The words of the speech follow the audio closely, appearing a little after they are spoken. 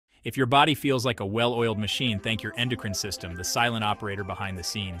If your body feels like a well-oiled machine, thank your endocrine system, the silent operator behind the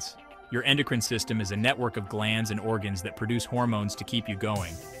scenes. Your endocrine system is a network of glands and organs that produce hormones to keep you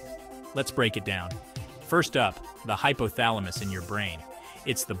going. Let's break it down. First up, the hypothalamus in your brain.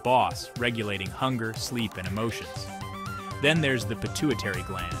 It's the boss, regulating hunger, sleep, and emotions. Then there's the pituitary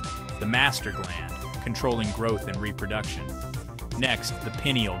gland, the master gland, controlling growth and reproduction. Next, the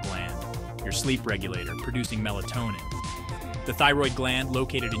pineal gland, your sleep regulator, producing melatonin. The thyroid gland,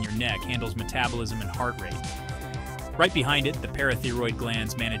 located in your neck, handles metabolism and heart rate. Right behind it, the parathyroid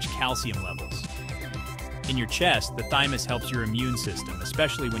glands manage calcium levels. In your chest, the thymus helps your immune system,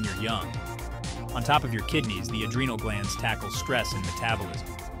 especially when you're young. On top of your kidneys, the adrenal glands tackle stress and metabolism.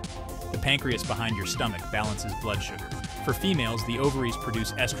 The pancreas behind your stomach balances blood sugar. For females, the ovaries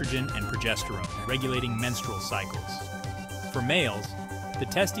produce estrogen and progesterone, regulating menstrual cycles. For males, the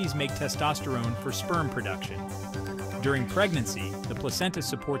testes make testosterone for sperm production. During pregnancy, the placenta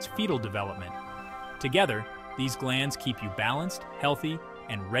supports fetal development. Together, these glands keep you balanced, healthy,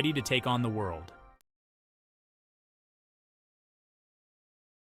 and ready to take on the world.